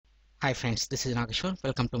Hi friends, this is Nageshwar.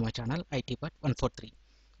 Welcome to my channel ITBot143.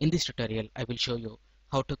 In this tutorial, I will show you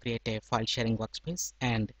how to create a file sharing workspace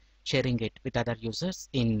and sharing it with other users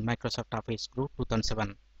in Microsoft Office Group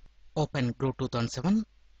 2007. Open Group 2007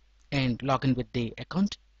 and log in with the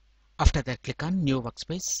account. After that, click on New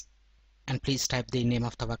Workspace and please type the name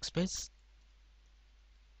of the workspace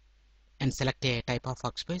and select a type of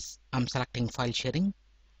workspace. I'm selecting file sharing.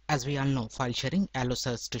 As we all know, file sharing allows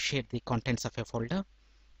us to share the contents of a folder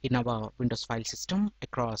in our Windows file system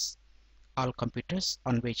across all computers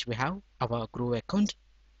on which we have our Groove account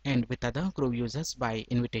and with other Groove users by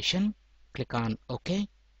invitation. Click on OK.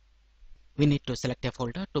 We need to select a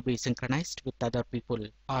folder to be synchronized with other people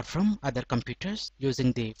or from other computers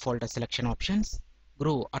using the folder selection options.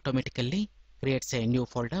 Groove automatically creates a new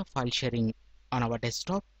folder file sharing on our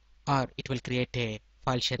desktop, or it will create a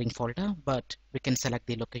file sharing folder, but we can select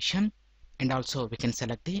the location and also we can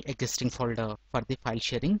select the existing folder for the file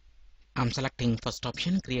sharing. I'm selecting first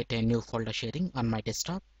option, create a new folder sharing on my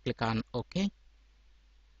desktop. Click on OK.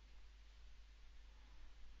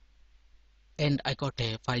 And I got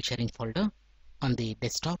a file sharing folder on the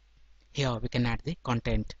desktop. Here we can add the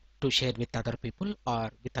content to share with other people or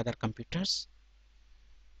with other computers.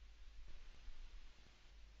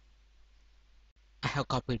 I have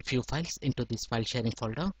copied few files into this file sharing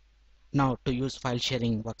folder. Now to use file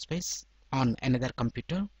sharing workspace on another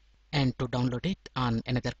computer and to download it on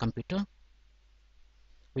another computer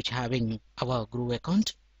which having our Groove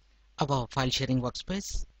account, our file sharing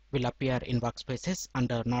workspace will appear in workspaces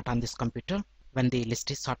under not on this computer. When the list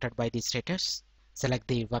is sorted by the status, select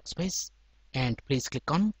the workspace and please click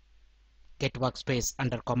on Get Workspace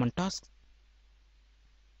under Common Tasks,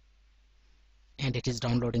 and it is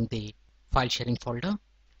downloading the file sharing folder.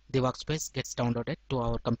 The workspace gets downloaded to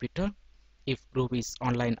our computer if Groove is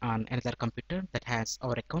online on another computer that has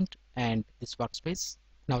our account and this workspace.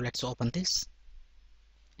 Now let's open this,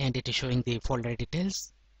 and it is showing the folder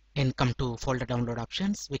details. And come to folder download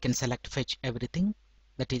options, we can select Fetch Everything,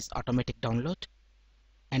 that is automatic download,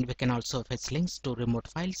 and we can also fetch links to remote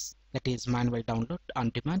files, that is manual download on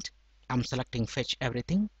demand. I'm selecting Fetch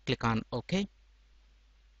Everything. Click on OK,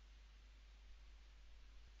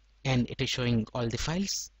 and it is showing all the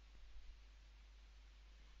files.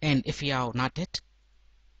 And if we have not yet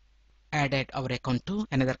added our account to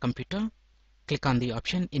another computer, click on the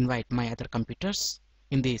option Invite My Other Computers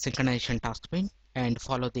in the synchronization task pane and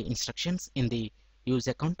follow the instructions in the Use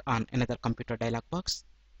Account on Another Computer dialog box.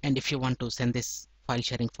 And if you want to send this file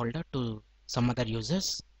sharing folder to some other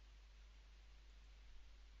users,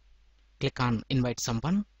 click on Invite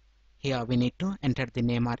Someone. Here we need to enter the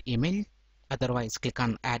name or email. Otherwise, click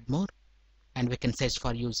on Add More and we can search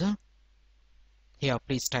for user. Here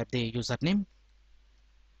please type the username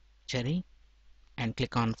Cherry and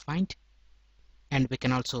click on Find, and we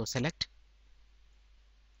can also select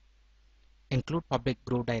Include Public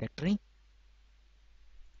Groove Directory.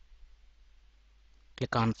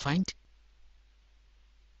 Click on Find,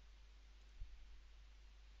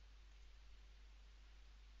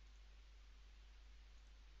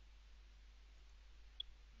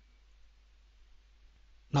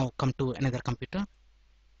 now come to another computer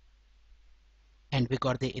and we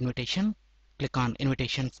got the invitation. Click on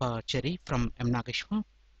Invitation for Cherry from M. Nageshwar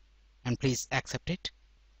and please accept it,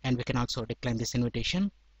 and we can also decline this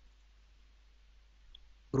invitation.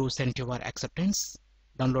 Groove sent your acceptance.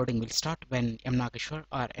 Downloading will start when M. Nageshwar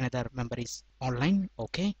or another member is online.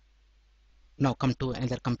 OK. Now come to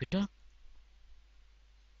another computer.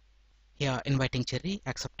 Here inviting Cherry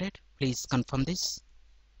accepted. Please confirm this.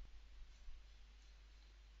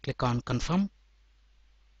 Click on Confirm,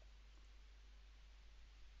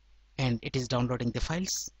 and it is downloading the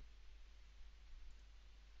files.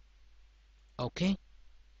 OK.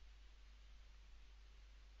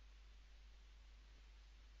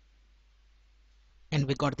 And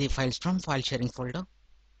we got the files from file sharing folder.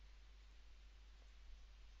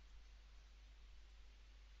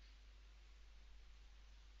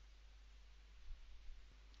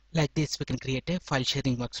 Like this, we can create a file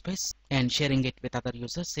sharing workspace and sharing it with other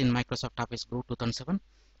users in Microsoft Office Group 2007.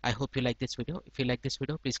 I hope you like this video. If you like this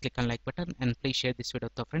video, please click on like button and please share this video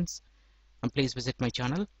with your friends. And please visit my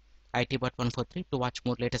channel ITBot143 to watch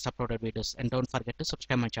more latest uploaded videos. And don't forget to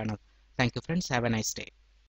subscribe my channel. Thank you friends. Have a nice day.